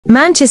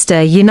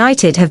Manchester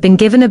United have been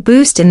given a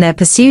boost in their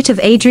pursuit of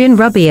Adrien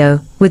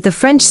Rabiot, with the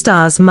French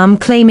star's mum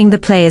claiming the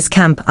players'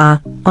 camp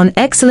are on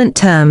excellent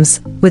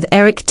terms with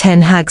Erik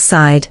ten Hag's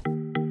side.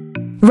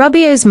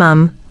 Rabiot's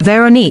mum,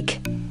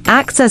 Veronique,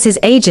 acts as his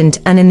agent,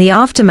 and in the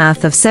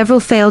aftermath of several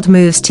failed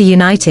moves to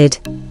United,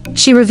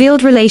 she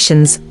revealed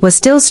relations were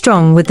still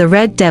strong with the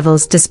Red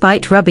Devils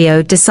despite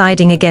Rabiot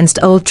deciding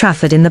against Old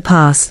Trafford in the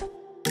past.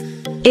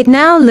 It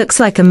now looks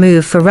like a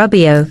move for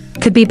Rabiot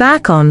could be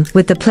back on,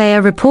 with the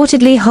player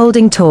reportedly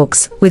holding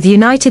talks with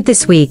United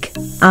this week,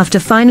 after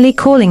finally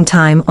calling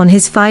time on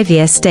his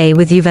 5-year stay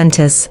with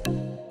Juventus.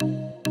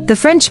 The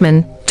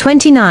Frenchman,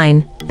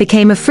 29,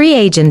 became a free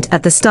agent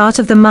at the start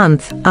of the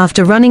month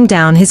after running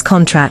down his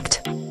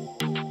contract.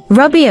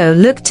 Rabiot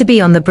looked to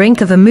be on the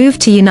brink of a move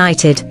to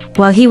United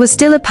while he was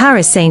still a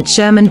Paris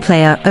Saint-Germain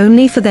player,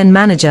 only for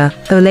then-manager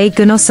Ole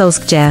Gunnar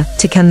Solskjaer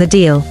to can the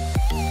deal.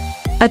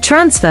 A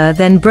transfer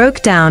then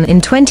broke down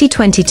in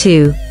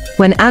 2022,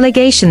 when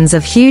allegations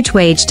of huge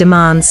wage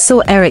demands saw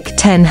Erik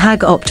ten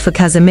Hag opt for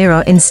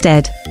Casemiro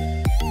instead.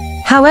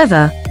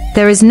 However,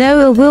 there is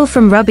no ill will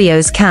from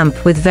Rabiot's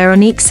camp, with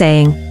Veronique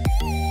saying,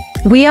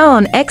 "We are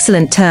on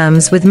excellent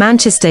terms with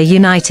Manchester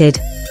United."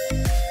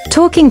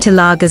 Talking to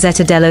La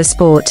Gazzetta dello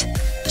Sport,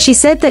 she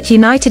said that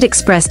United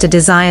expressed a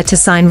desire to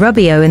sign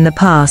Rabiot in the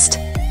past,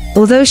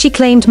 although she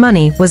claimed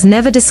money was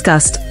never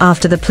discussed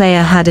after the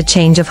player had a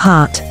change of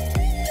heart.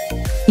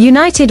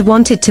 "United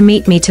wanted to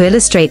meet me to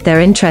illustrate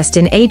their interest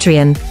in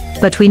Adrien,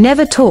 but we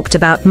never talked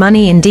about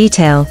money in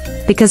detail,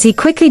 because he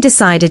quickly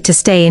decided to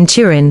stay in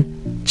Turin,"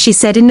 she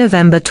said in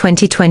November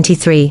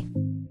 2023.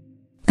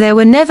 There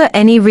were never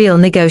any real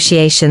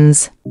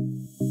negotiations.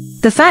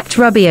 The fact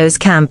Rabiot's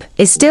camp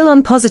is still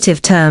on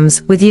positive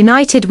terms with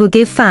United will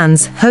give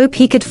fans hope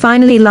he could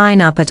finally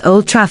line up at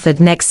Old Trafford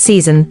next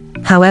season.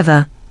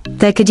 However,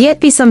 there could yet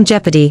be some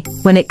jeopardy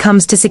when it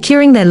comes to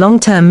securing their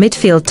long-term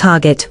midfield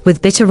target,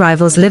 with bitter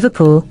rivals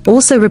Liverpool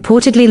also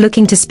reportedly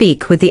looking to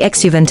speak with the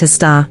ex-Juventus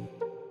star.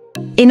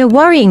 In a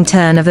worrying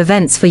turn of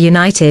events for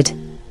United,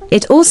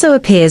 it also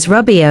appears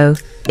Rabiot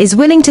is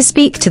willing to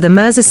speak to the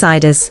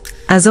Merseysiders,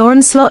 as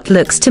Arne Slot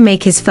looks to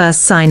make his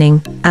first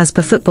signing, as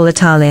per Football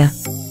Italia.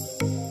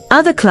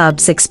 Other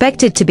clubs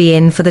expected to be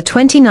in for the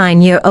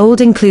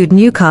 29-year-old include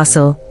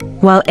Newcastle,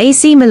 while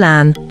AC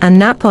Milan and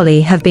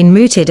Napoli have been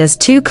mooted as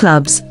two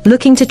clubs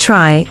looking to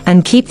try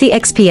and keep the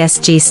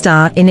ex-PSG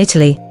star in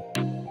Italy.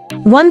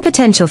 One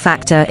potential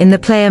factor in the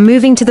player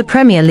moving to the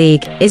Premier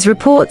League is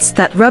reports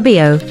that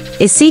Rabiot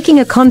is seeking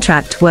a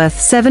contract worth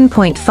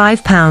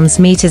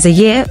 £7.5 a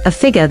year, a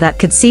figure that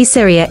could see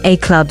Serie A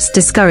clubs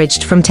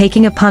discouraged from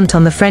taking a punt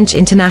on the French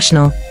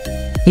international.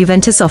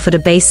 Juventus offered a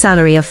base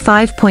salary of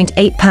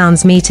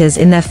 £5.8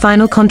 in their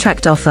final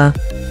contract offer,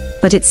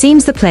 but it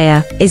seems the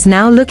player is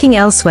now looking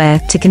elsewhere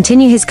to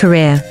continue his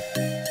career.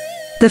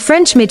 The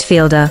French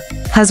midfielder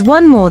has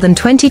won more than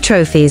 20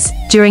 trophies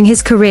during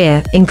his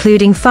career,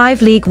 including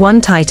 5 League One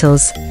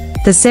titles,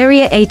 the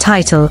Serie A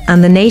title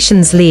and the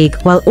Nations League,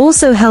 while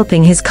also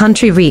helping his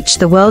country reach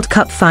the World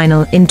Cup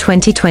final in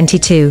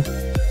 2022.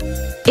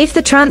 If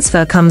the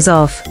transfer comes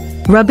off,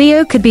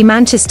 Rabiot could be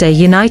Manchester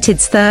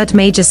United's third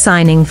major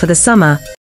signing for the summer.